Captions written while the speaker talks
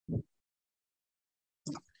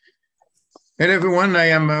Hello, everyone. I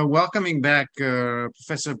am welcoming back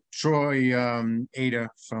Professor Troy Ada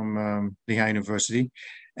from Lehigh University.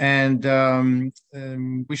 And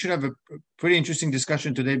we should have a pretty interesting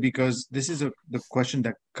discussion today because this is the question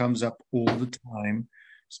that comes up all the time,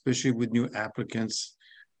 especially with new applicants.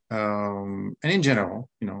 And in general,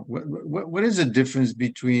 what is the difference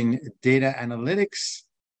between data analytics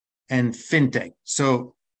and fintech?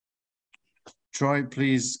 So, Troy,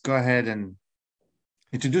 please go ahead and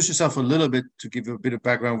introduce yourself a little bit to give you a bit of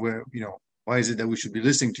background where, why is it that we should be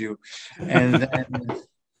listening to you? And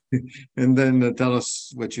and then tell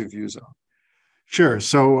us what your views are. Sure.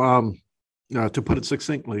 To put it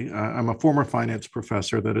succinctly, I'm a former finance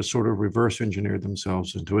professor that has sort of reverse engineered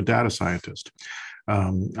themselves into a data scientist.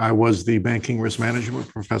 I was the banking risk management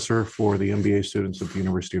professor for the MBA students at the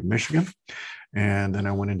University of Michigan. And then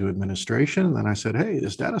I went into administration. And then I said, hey,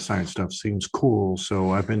 this data science stuff seems cool.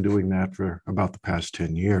 So I've been doing that for about the past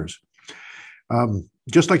 10 years.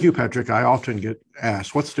 Just like you, Patrick, I often get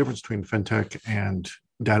asked, what's the difference between fintech and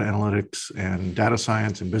data analytics and data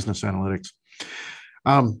science and business analytics?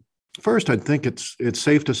 First, I think it's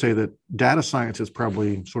safe to say that data science is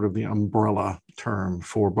probably sort of the umbrella term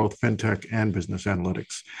for both fintech and business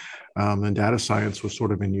analytics. And data science was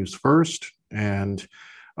sort of in use first. And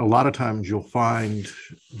a lot of times you'll find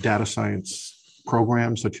data science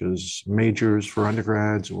programs such as majors for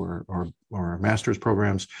undergrads or master's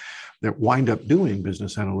programs that wind up doing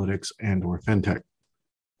business analytics and or fintech.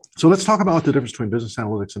 So let's talk about what the difference between business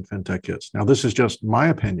analytics and fintech is. Now, this is just my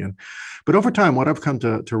opinion, but over time, what I've come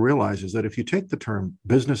to realize is that if you take the term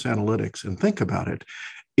business analytics and think about it,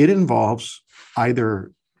 it involves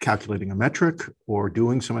either calculating a metric or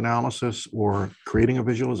doing some analysis or creating a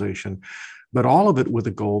visualization, but all of it with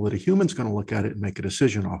a goal that a human's going to look at it and make a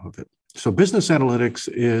decision off of it. So business analytics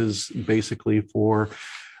is basically for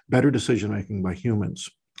better decision making by humans.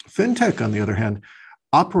 Fintech, on the other hand,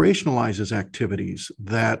 operationalizes activities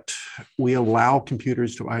that we allow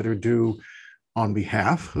computers to either do on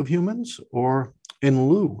behalf of humans or in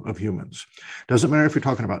lieu of humans. Doesn't matter if you're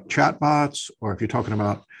talking about chatbots or if you're talking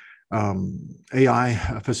about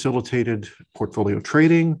AI facilitated portfolio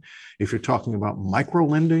trading, if you're talking about micro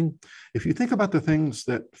lending. If you think about the things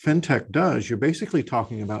that fintech does, you're basically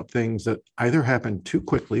talking about things that either happen too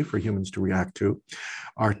quickly for humans to react to,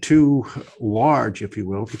 are too large, if you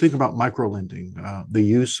will. If you think about micro lending, the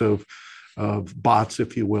use of bots,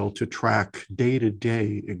 if you will, to track day to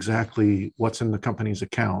day exactly what's in the company's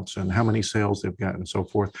accounts and how many sales they've got and so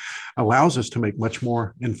forth, allows us to make much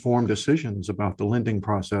more informed decisions about the lending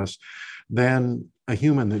process than a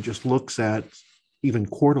human that just looks at even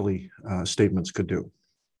quarterly statements could do.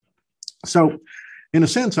 So in a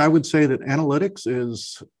sense, I would say that analytics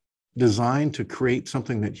is designed to create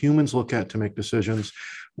something that humans look at to make decisions,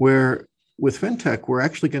 where with fintech, we're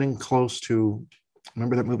actually getting close to,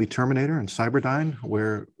 remember that movie Terminator and Cyberdyne,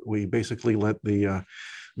 where we basically let the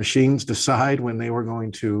machines decide when they were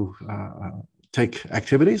going to take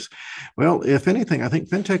activities? Well, if anything, I think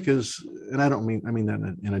fintech is, and I mean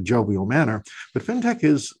that in a jovial manner, but fintech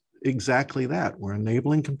is exactly that. We're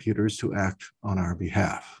enabling computers to act on our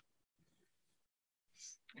behalf.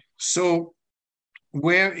 So,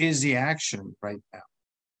 where is the action right now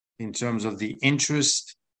in terms of the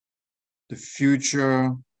interest, the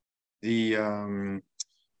future, the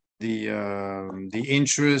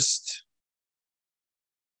interest?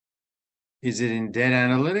 Is it in data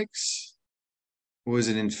analytics or is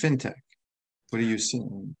it in fintech? What are you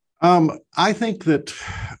seeing? I think that,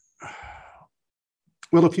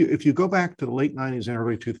 well, if you go back to the late 90s and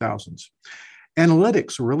early 2000s,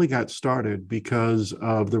 analytics really got started because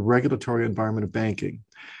of the regulatory environment of banking.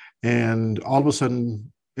 And all of a sudden,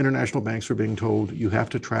 international banks were being told, you have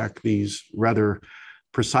to track these rather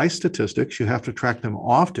precise statistics, you have to track them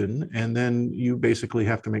often, and then you basically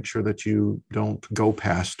have to make sure that you don't go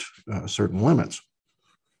past certain limits.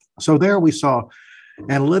 So there we saw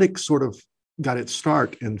analytics sort of got its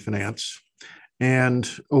start in finance. And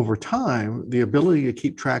over time, the ability to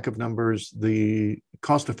keep track of numbers, the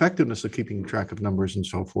cost effectiveness of keeping track of numbers and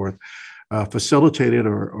so forth, facilitated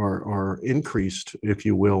or increased, if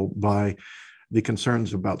you will, by the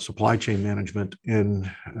concerns about supply chain management in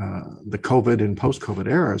the COVID and post-COVID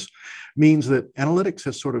eras, means that analytics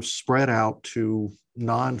has sort of spread out to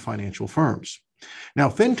non-financial firms. Now,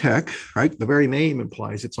 fintech, right, the very name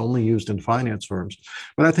implies it's only used in finance firms.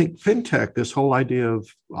 But I think fintech, this whole idea of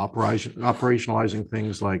operationalizing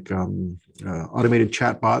things like automated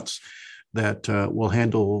chatbots that will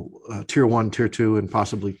handle tier one, tier two, and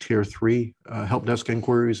possibly tier three help desk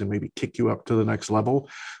inquiries and maybe kick you up to the next level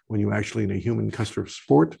when you actually need a human customer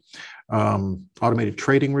support, automated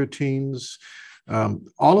trading routines,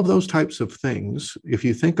 All of those types of things, if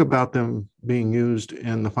you think about them being used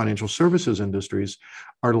in the financial services industries,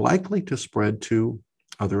 are likely to spread to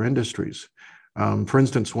other industries. For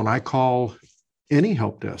instance, when I call any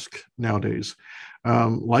help desk nowadays,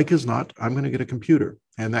 like as not, I'm going to get a computer.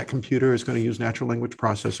 And that computer is going to use natural language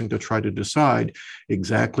processing to try to decide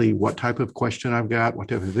exactly what type of question I've got, what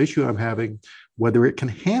type of issue I'm having, whether it can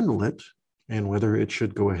handle it, and whether it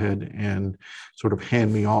should go ahead and sort of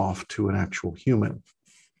hand me off to an actual human.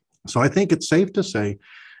 So I think it's safe to say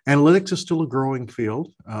analytics is still a growing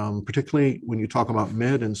field, particularly when you talk about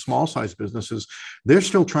mid and small size businesses. They're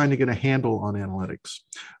still trying to get a handle on analytics.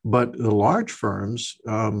 But the large firms,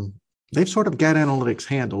 they've sort of got analytics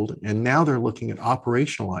handled, and now they're looking at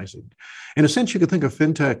operationalizing. In a sense, you could think of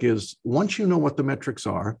fintech as once you know what the metrics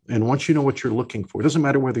are, and once you know what you're looking for, it doesn't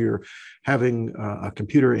matter whether you're having a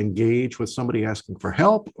computer engage with somebody asking for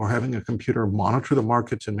help or having a computer monitor the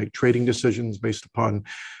markets and make trading decisions based upon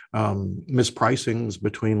mispricings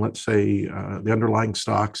between, let's say, the underlying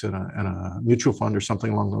stocks and a mutual fund or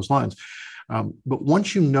something along those lines. But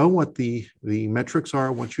once you know what the metrics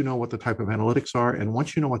are, once you know what the type of analytics are, and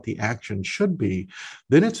once you know what the action should be,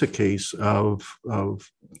 then it's a case of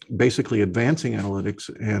basically advancing analytics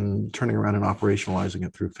and turning around and operationalizing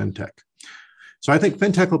it through fintech. So I think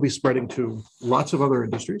fintech will be spreading to lots of other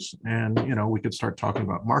industries. And, we could start talking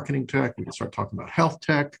about marketing tech, we could start talking about health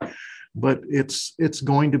tech, but it's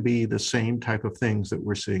going to be the same type of things that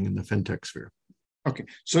we're seeing in the fintech sphere. Okay.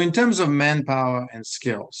 So in terms of manpower and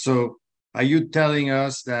skill, so are you telling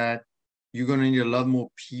us that you're going to need a lot more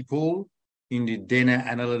people in the data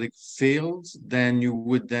analytic fields than you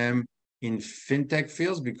would them in fintech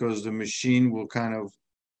fields because the machine will kind of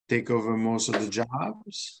take over most of the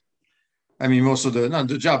jobs? I mean, most of the, not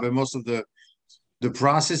the job, but most of the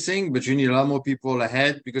processing, but you need a lot more people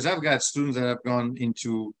ahead because I've got students that have gone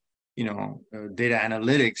into, data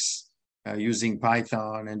analytics using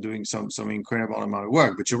Python and doing some incredible amount of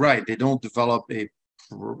work. But you're right, they don't develop a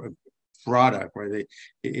product, right?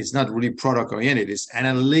 It's not really product oriented, it's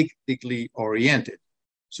analytically oriented.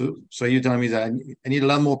 So you're telling me that I need a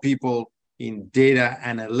lot more people in data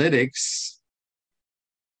analytics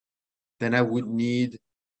than I would need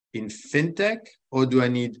in fintech, or do I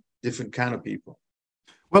need different kind of people?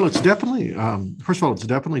 Well, it's definitely, first of all, it's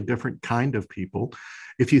definitely different kind of people.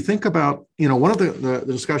 If you think about, one of the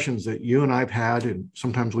discussions that you and I've had, and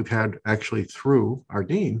sometimes we've had actually through our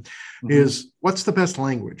dean, is what's the best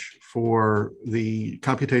language for the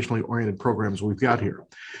computationally oriented programs we've got here?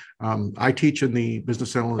 I teach in the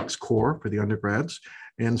business analytics core for the undergrads,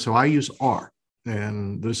 and so I use R.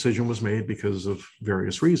 And the decision was made because of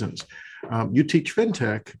various reasons. You teach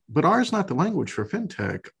fintech, but R is not the language for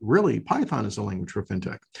fintech. Really, Python is the language for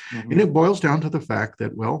fintech. And it boils down to the fact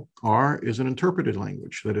that, well, R is an interpreted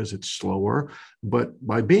language. That is, it's slower, but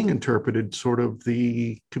by being interpreted, sort of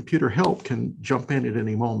the computer help can jump in at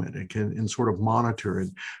any moment. It can and sort of monitor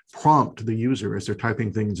and prompt the user as they're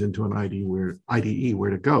typing things into an IDE where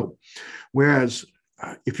to go. Whereas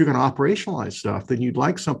if you're going to operationalize stuff, then you'd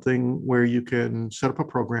like something where you can set up a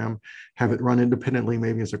program, have it run independently,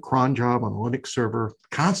 maybe as a cron job on a Linux server,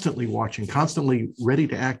 constantly watching, constantly ready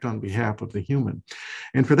to act on behalf of the human.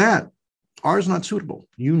 And for that, R is not suitable.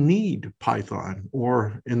 You need Python,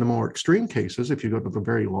 or in the more extreme cases, if you go to the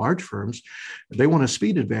very large firms, they want a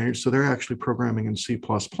speed advantage, so they're actually programming in C++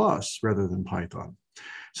 rather than Python.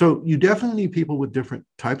 So you definitely need people with different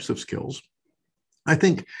types of skills. I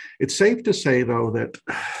think it's safe to say, though, that,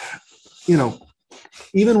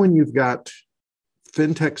 even when you've got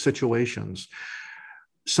fintech situations,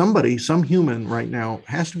 some human right now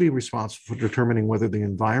has to be responsible for determining whether the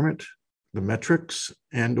environment, the metrics,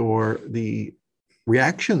 and or the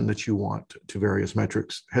reaction that you want to various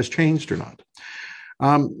metrics has changed or not.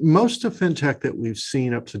 Most of fintech that we've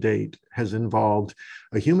seen up to date has involved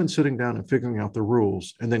a human sitting down and figuring out the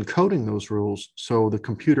rules and then coding those rules so the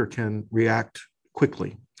computer can react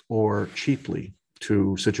quickly or cheaply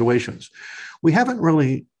to situations. We haven't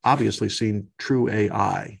really obviously seen true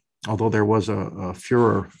AI, although there was a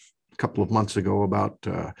furor a couple of months ago about,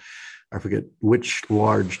 I forget which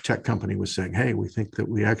large tech company was saying, hey, we think that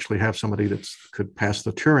we actually have somebody that could pass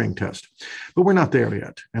the Turing test, but we're not there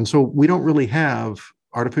yet. And so we don't really have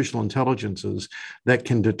artificial intelligences that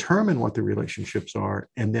can determine what the relationships are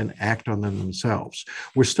and then act on them themselves.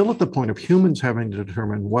 We're still at the point of humans having to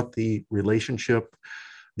determine what the relationship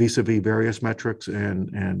vis-a-vis various metrics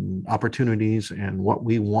and opportunities and what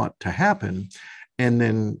we want to happen, and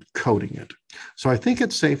then coding it. So I think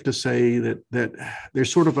it's safe to say that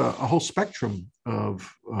there's sort of a whole spectrum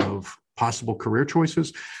of possible career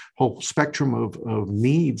choices, whole spectrum of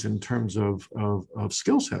needs in terms of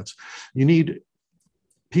skill sets. You need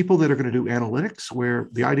people that are going to do analytics, where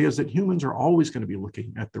the idea is that humans are always going to be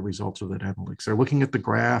looking at the results of that analytics. They're looking at the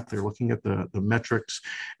graph, they're looking at the metrics,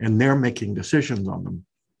 and they're making decisions on them.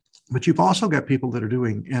 But you've also got people that are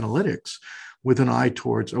doing analytics with an eye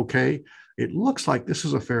towards, okay, it looks like this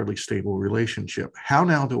is a fairly stable relationship. How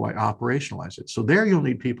now do I operationalize it? So there you'll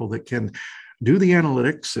need people that can do the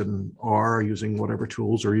analytics and are using whatever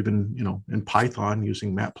tools, or even, in Python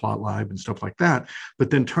using Matplotlib and stuff like that,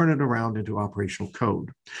 but then turn it around into operational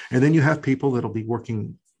code. And then you have people that'll be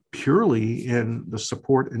working purely in the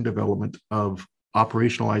support and development of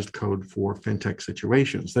operationalized code for fintech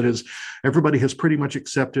situations. That is, everybody has pretty much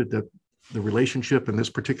accepted that the relationship in this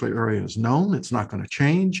particular area is known. It's not going to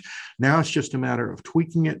change. Now it's just a matter of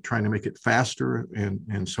tweaking it, trying to make it faster,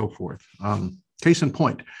 and so forth. Case in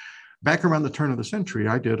point, back around the turn of the century,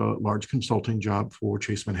 I did a large consulting job for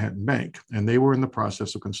Chase Manhattan Bank, and they were in the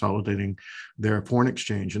process of consolidating their foreign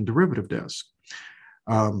exchange and derivative desk.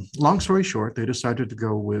 Long story short, they decided to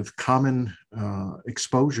go with common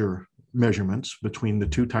exposure measurements between the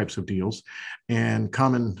two types of deals and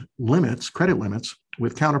common limits, credit limits,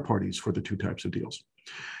 with counterparties for the two types of deals.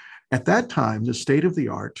 At that time, the state of the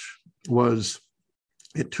art was,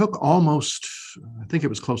 it took almost, I think it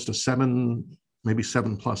was close to maybe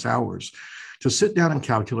 7+ hours to sit down and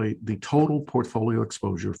calculate the total portfolio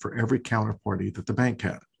exposure for every counterparty that the bank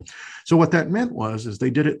had. So what that meant is they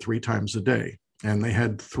did it 3 times a day, and they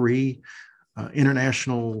had 3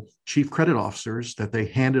 international chief credit officers that they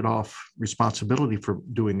handed off responsibility for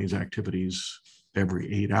doing these activities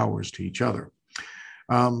every 8 hours to each other.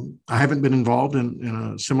 I haven't been involved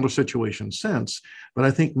in a similar situation since, but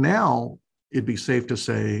I think now it'd be safe to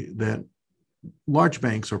say that large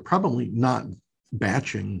banks are probably not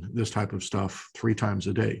batching this type of stuff 3 times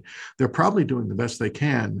a day. They're probably doing the best they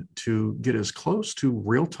can to get as close to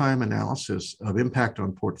real-time analysis of impact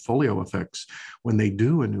on portfolio effects when they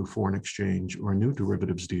do a new foreign exchange or a new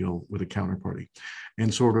derivatives deal with a counterparty,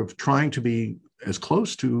 and sort of trying to be as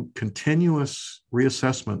close to continuous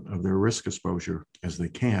reassessment of their risk exposure as they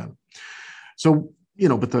can. So,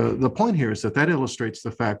 but the point here is that illustrates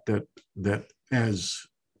the fact that as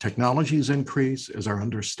technologies increase, as our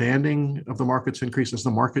understanding of the markets increase, as the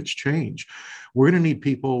markets change, we're going to need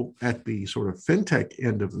people at the sort of fintech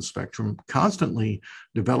end of the spectrum constantly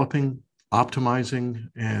developing, optimizing,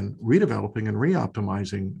 and redeveloping and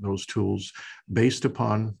reoptimizing those tools based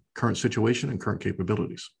upon current situation and current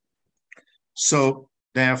capabilities. So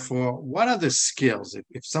therefore, what are the skills?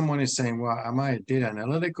 If someone is saying, well, am I a data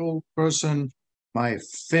analytical person? Am I a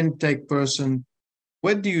fintech person?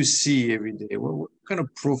 What do you see every day? What kind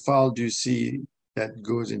of profile do you see that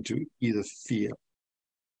goes into either field?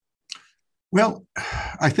 Well,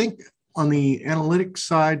 I think on the analytics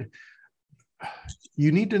side,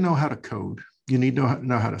 you need to know how to code. You need to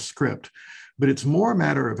know how to script, but it's more a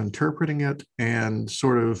matter of interpreting it and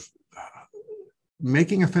sort of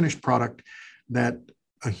making a finished product that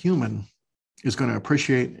a human is going to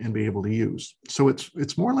appreciate and be able to use. So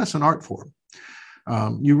it's more or less an art form.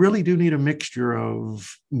 You really do need a mixture of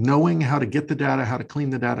knowing how to get the data, how to clean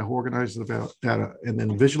the data, organize the data, and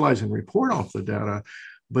then visualize and report off the data,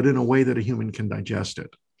 but in a way that a human can digest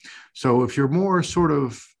it. So if you're more sort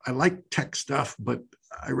of, I like tech stuff, but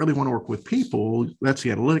I really want to work with people, that's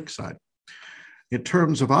the analytics side. In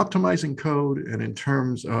terms of optimizing code and in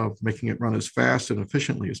terms of making it run as fast and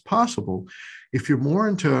efficiently as possible, if you're more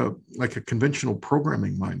into like a conventional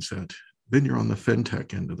programming mindset, then you're on the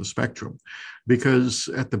fintech end of the spectrum. Because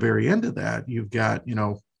at the very end of that, you've got,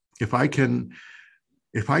 if I can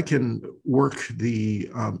work the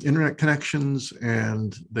internet connections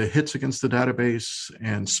and the hits against the database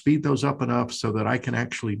and speed those up enough so that I can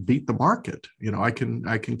actually beat the market, I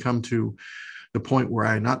can come to the point where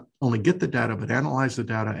I not only get the data, but analyze the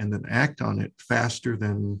data and then act on it faster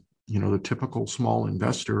than, the typical small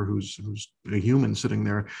investor who's a human sitting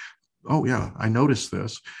there. Oh yeah, I noticed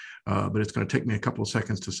this. But it's going to take me a couple of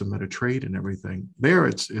seconds to submit a trade and everything. There,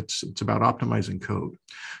 it's about optimizing code.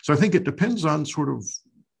 So I think it depends on sort of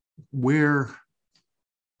where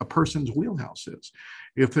a person's wheelhouse is.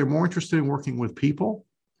 If they're more interested in working with people,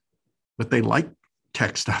 but they like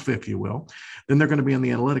tech stuff, if you will, then they're going to be on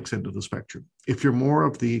the analytics end of the spectrum. If you're more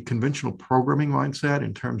of the conventional programming mindset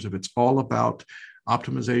in terms of it's all about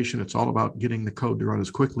optimization, it's all about getting the code to run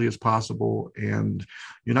as quickly as possible, and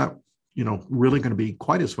you're not really going to be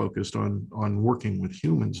quite as focused on working with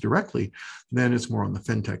humans directly, then it's more on the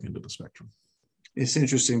fintech end of the spectrum. It's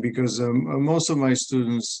interesting because most of my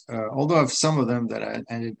students, although I have some of them that I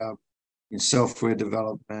ended up in software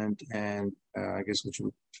development and I guess which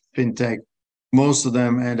was fintech, most of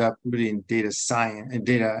them end up really in data science and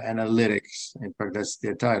data analytics. In fact, that's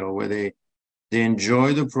their title, where they They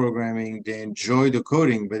enjoy the programming, they enjoy the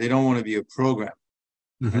coding, but they don't want to be a programmer.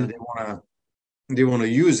 Right? Hmm. They want to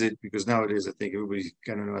use it because nowadays I think everybody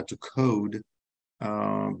kind of know how to code.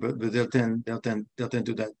 But they'll tend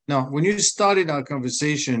to that. Now, when you started our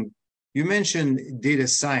conversation, you mentioned data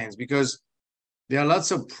science because there are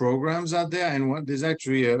lots of programs out there, and there's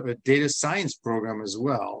actually a data science program as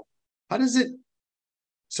well. How does it?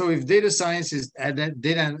 So, if data science is that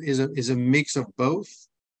data is a mix of both,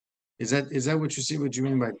 is that what you see? What you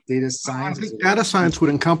mean by data I science? Is think it data science would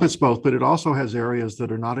encompass both, but it also has areas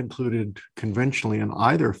that are not included conventionally in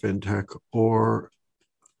either fintech or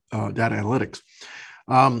data analytics.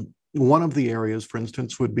 One of the areas, for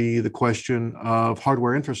instance, would be the question of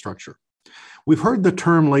hardware infrastructure. We've heard the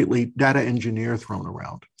term lately, data engineer, thrown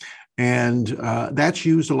around. And that's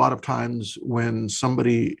used a lot of times when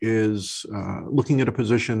somebody is looking at a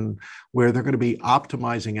position where they're going to be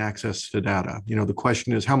optimizing access to data. You know, the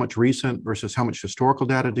question is how much recent versus how much historical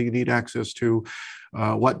data do you need access to?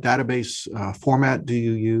 What database format do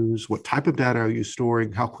you use? What type of data are you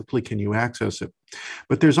storing? How quickly can you access it?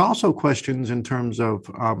 But there's also questions in terms of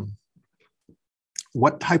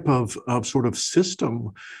what type of sort of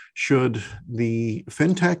system should the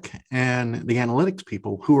fintech and the analytics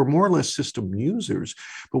people, who are more or less system users,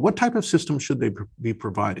 but what type of system should they be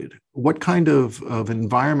provided? What kind of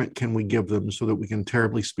environment can we give them so that we can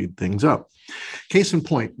terribly speed things up? Case in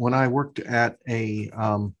point, when I worked at a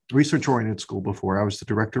research-oriented school before, I was the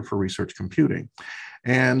director for research computing.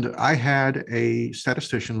 And I had a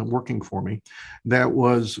statistician working for me that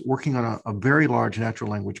was working on a very large natural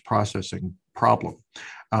language processing problem.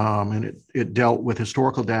 And it dealt with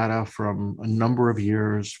historical data from a number of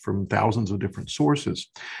years from thousands of different sources.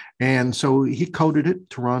 And so he coded it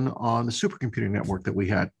to run on the supercomputing network that we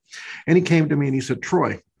had. And he came to me and he said,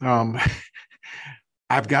 Troy,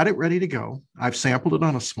 I've got it ready to go. I've sampled it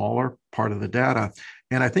on a smaller part of the data.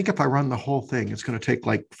 And I think if I run the whole thing, it's going to take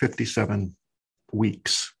like 57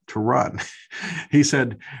 weeks to run. He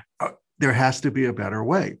said, there has to be a better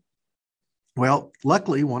way. Well,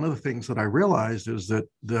 luckily, one of the things that I realized is that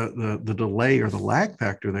the delay or the lag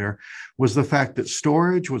factor there was the fact that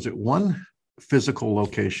storage was at one physical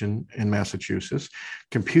location in Massachusetts,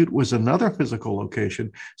 compute was another physical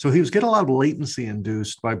location. So he was getting a lot of latency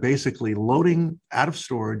induced by basically loading out of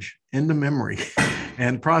storage into memory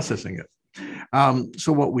and processing it.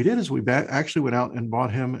 So what we did is we actually went out and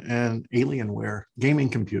bought him an Alienware gaming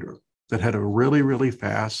computer that had a really, really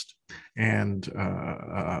fast and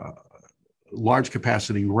large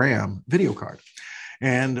capacity RAM video card.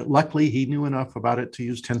 And luckily, he knew enough about it to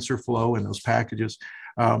use TensorFlow and those packages.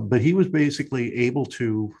 But he was basically able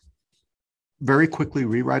to very quickly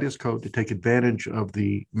rewrite his code to take advantage of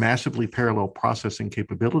the massively parallel processing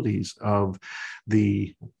capabilities of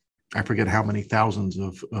the, I forget how many thousands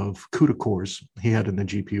of CUDA cores he had in the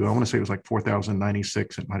GPU. I want to say it was like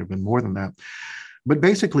 4,096. It might have been more than that. But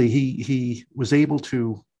basically, he was able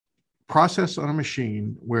to process on a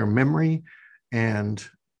machine where memory and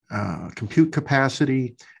compute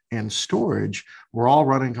capacity and storage were all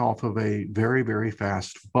running off of a very, very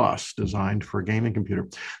fast bus designed for a gaming computer.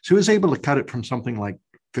 So he was able to cut it from something like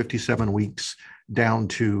 57 weeks down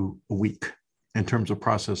to a week in terms of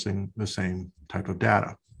processing the same type of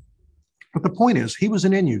data. But the point is, he was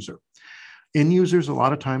an end user. End users a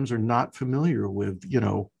lot of times are not familiar with, you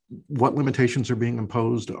know, what limitations are being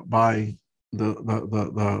imposed by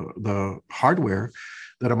the hardware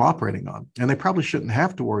that I'm operating on. And they probably shouldn't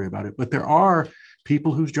have to worry about it, but there are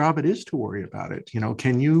people whose job it is to worry about it. You know,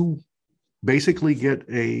 can you basically get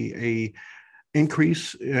a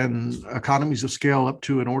increase in economies of scale up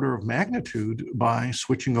to an order of magnitude by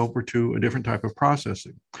switching over to a different type of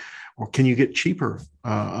processing? Or can you get cheaper,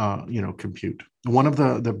 compute? One of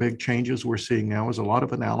the big changes we're seeing now is a lot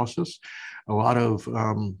of analysis, a lot of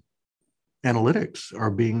analytics are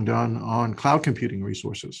being done on cloud computing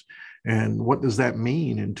resources. And what does that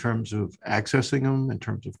mean in terms of accessing them, in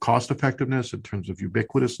terms of cost effectiveness, in terms of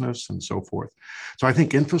ubiquitousness, and so forth? So I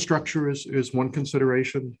think infrastructure is one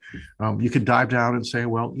consideration. You could dive down and say,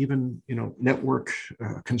 well, even network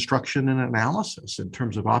construction and analysis in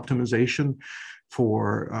terms of optimization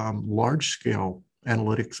for large scale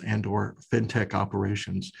analytics and or fintech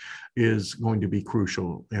operations is going to be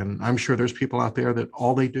crucial. And I'm sure there's people out there that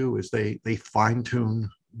all they do is they fine tune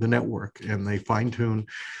the network and they fine tune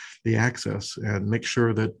the access and make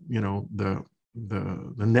sure that the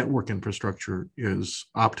network infrastructure is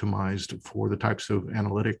optimized for the types of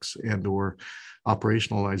analytics and or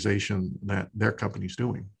operationalization that their company's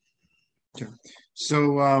doing. Okay.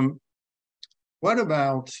 So what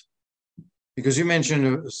about, because you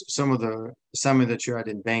mentioned some of the assignment that you had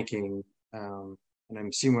in banking, and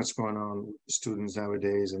I'm seeing what's going on with students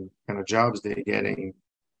nowadays and kind of jobs they're getting.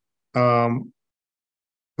 Um,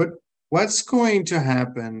 but what's going to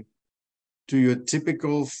happen to your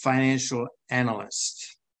typical financial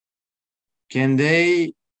analyst? Can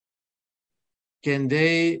they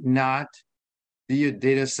not be a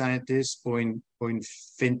data scientist or in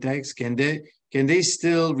fintechs? Can they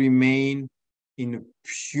still remain in a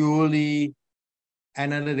purely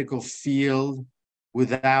analytical field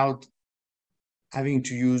without having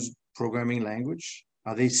to use programming language?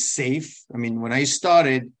 Are they safe? I mean, when I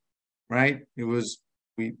started, right,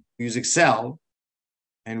 we use Excel,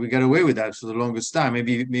 and we got away with that for the longest time.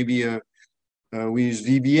 Maybe we use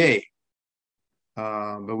VBA,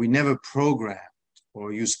 but we never programmed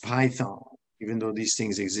or used Python, even though these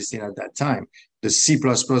things existed at that time. The C++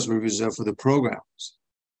 were reserved for the programs.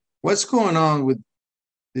 What's going on with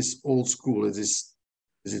this old school? Is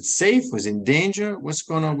it safe? Was it in danger? What's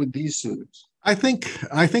going on with these students? I think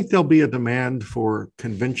there'll be a demand for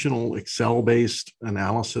conventional Excel-based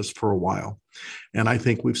analysis for a while. And I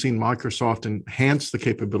think we've seen Microsoft enhance the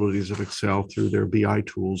capabilities of Excel through their BI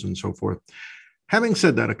tools and so forth. Having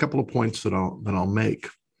said that, a couple of points that I'll make.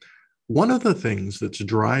 One of the things that's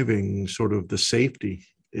driving sort of the safety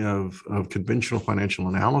of conventional financial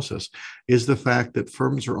analysis is the fact that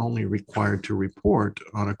firms are only required to report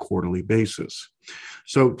on a quarterly basis.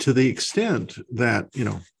 So to the extent that,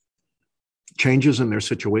 changes in their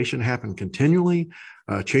situation happen continually,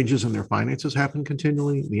 changes in their finances happen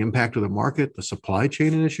continually, the impact of the market, the supply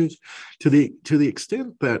chain and issues, to the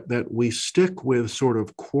extent that we stick with sort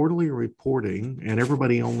of quarterly reporting and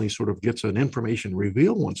everybody only sort of gets an information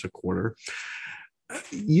reveal once a quarter,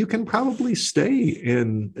 you can probably stay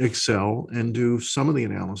in Excel and do some of the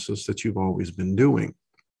analysis that you've always been doing.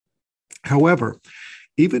 However,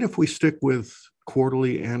 even if we stick with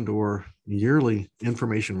quarterly and or yearly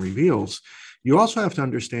information reveals, you also have to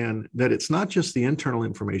understand that it's not just the internal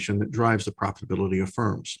information that drives the profitability of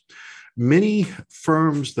firms. Many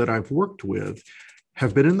firms that I've worked with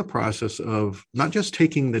have been in the process of not just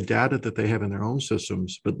taking the data that they have in their own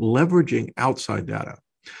systems, but leveraging outside data.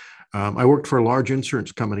 I worked for a large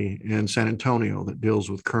insurance company in San Antonio that deals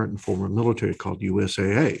with current and former military called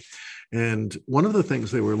USAA. And one of the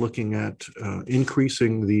things they were looking at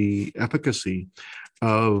increasing the efficacy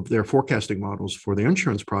of their forecasting models for their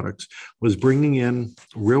insurance products was bringing in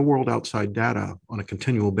real-world outside data on a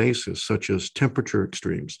continual basis, such as temperature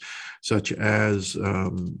extremes, such as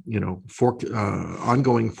ongoing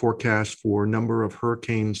forecasts for number of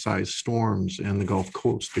hurricane-sized storms in the Gulf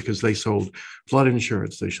Coast, because they sold flood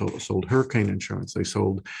insurance, they sold hurricane insurance, they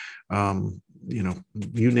sold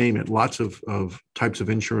you name it, lots of types of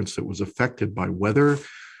insurance that was affected by weather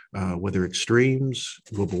extremes,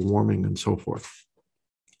 global warming, and so forth.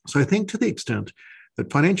 So I think to the extent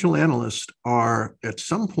that financial analysts are at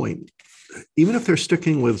some point, even if they're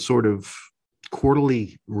sticking with sort of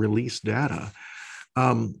quarterly release data,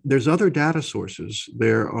 there's other data sources.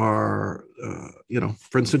 There are,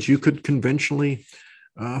 for instance, you could conventionally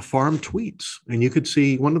farm tweets, and you could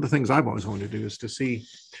see, one of the things I've always wanted to do is to see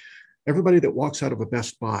everybody that walks out of a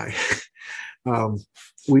Best Buy.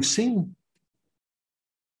 We've seen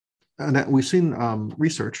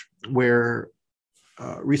research where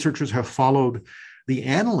researchers have followed the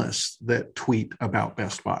analysts that tweet about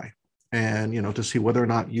Best Buy, and to see whether or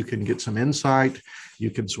not you can get some insight. You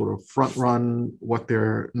can sort of front run what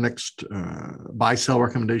their next buy sell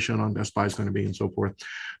recommendation on Best Buy is going to be, and so forth.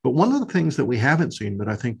 But one of the things that we haven't seen, but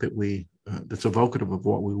I think that that's evocative of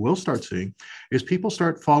what we will start seeing, is people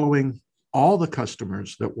start following all the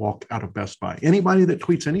customers that walk out of Best Buy. Anybody that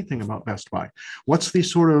tweets anything about Best Buy, what's the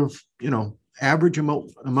sort of average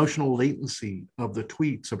emotional latency of the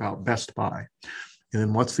tweets about Best Buy? And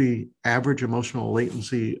then what's the average emotional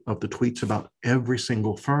latency of the tweets about every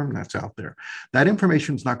single firm that's out there? That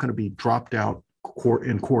information is not going to be dropped out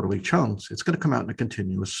in quarterly chunks. It's going to come out in a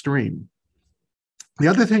continuous stream. The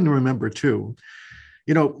other thing to remember too,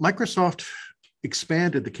 Microsoft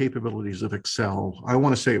expanded the capabilities of Excel. I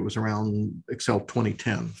want to say it was around Excel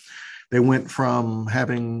 2010. They went from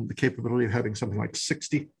having the capability of having something like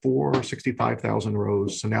 64 or 65,000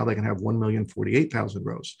 rows, so now they can have 1,048,000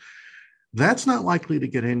 rows. That's not likely to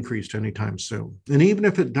get increased anytime soon. And even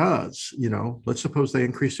if it does, let's suppose they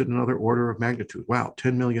increased it another order of magnitude. Wow,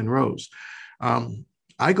 10 million rows.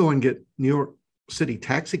 I go and get New York City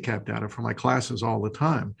taxi cab data for my classes all the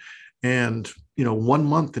time. And 1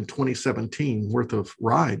 month in 2017 worth of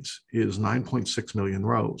rides is 9.6 million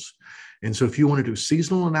rows. And so if you want to do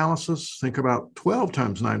seasonal analysis, think about 12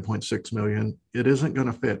 times 9.6 million. It isn't going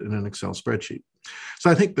to fit in an Excel spreadsheet. So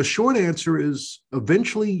I think the short answer is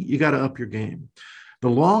eventually you got to up your game. The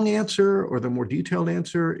long answer, or the more detailed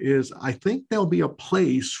answer, is I think there'll be a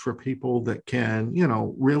place for people that can,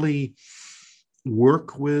 really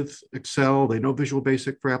work with Excel. They know Visual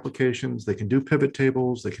Basic for applications. They can do pivot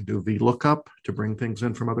tables. They can do VLOOKUP to bring things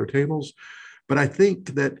in from other tables. But I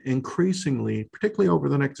think that increasingly, particularly over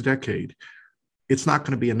the next decade, it's not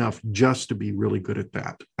going to be enough just to be really good at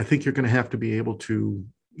that. I think you're going to have to be able to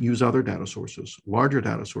use other data sources, larger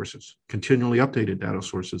data sources, continually updated data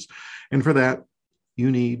sources. And for that, you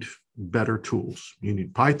need better tools. You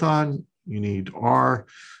need Python, you need R,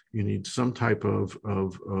 you need some type of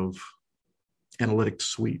analytics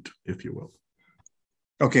suite, if you will.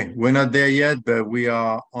 Okay, we're not there yet, but we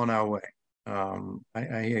are on our way.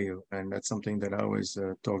 I hear you, and that's something that I always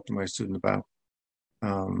talk to my student about.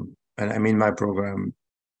 And I mean, my program,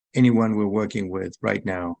 anyone we're working with right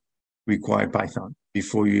now require Python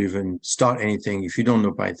before you even start anything. If you don't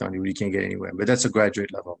know Python, you really can't get anywhere. But that's a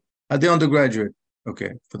graduate level. At the undergraduate,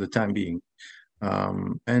 okay, for the time being,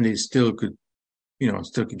 and they still could,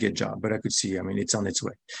 still could get a job. But I could see, I mean, it's on its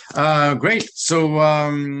way. Great.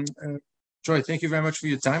 So, Troy, thank you very much for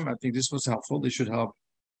your time. I think this was helpful. This should help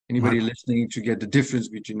anybody listening to get the difference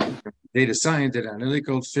between data science, data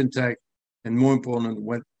analytical, fintech, and more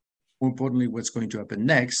importantly, what's going to happen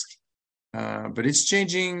next. But it's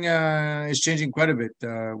changing quite a bit.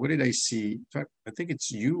 What did I see? In fact, I think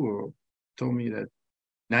it's you who told me that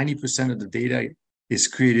 90% of the data is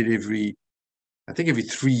created every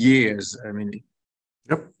 3 years. I mean,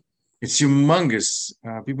 yep, it's humongous.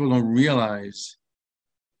 People don't realize.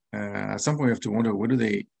 At some point, you have to wonder, what do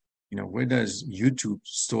they, where does YouTube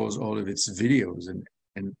stores all of its videos and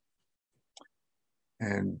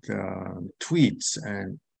tweets,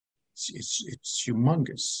 and it's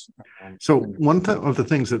humongous. So one of the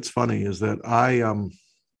things that's funny is that I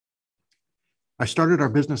started our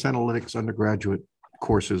business analytics undergraduate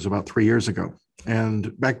courses about 3 years ago,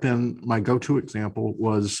 and back then my go-to example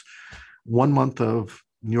was 1 month of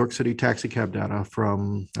New York City taxi cab data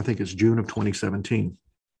from, I think it's June of 2017.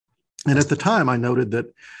 And at the time, I noted that,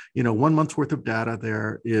 1 month's worth of data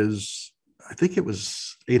there is, I think it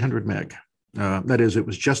was 800 meg. That is, it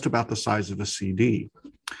was just about the size of a CD.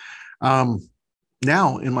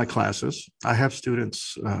 Now in my classes, I have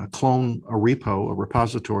students clone a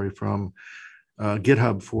repository from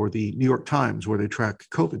GitHub for the New York Times, where they track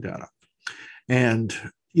COVID data. And,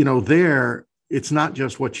 there, it's not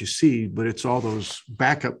just what you see, but it's all those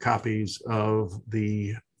backup copies of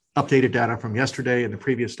the updated data from yesterday and the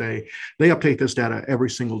previous day. They update this data every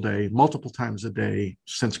single day, multiple times a day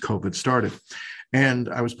since COVID started. And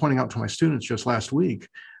I was pointing out to my students just last week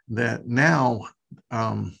that now,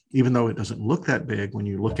 even though it doesn't look that big when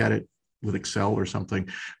you look at it with Excel or something,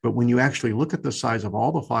 but when you actually look at the size of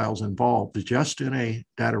all the files involved, just in a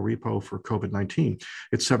data repo for COVID-19,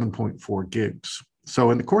 it's 7.4 gigs.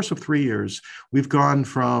 So in the course of 3 years, we've gone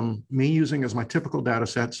from me using as my typical data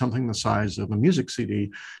set something the size of a music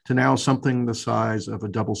CD to now something the size of a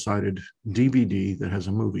double-sided DVD that has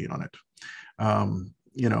a movie on it.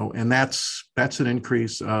 And that's an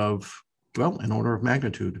increase of, well, an order of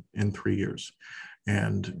magnitude in 3 years.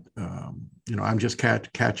 And, I'm just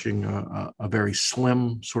catching a very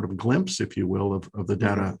slim sort of glimpse, if you will, of the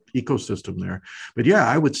data ecosystem there. But yeah,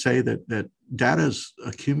 I would say that data is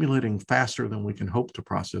accumulating faster than we can hope to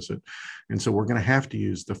process it. And so we're going to have to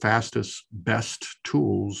use the fastest, best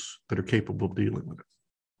tools that are capable of dealing with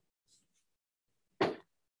it.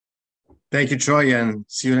 Thank you, Troy, and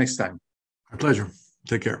see you next time. My pleasure.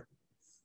 Take care.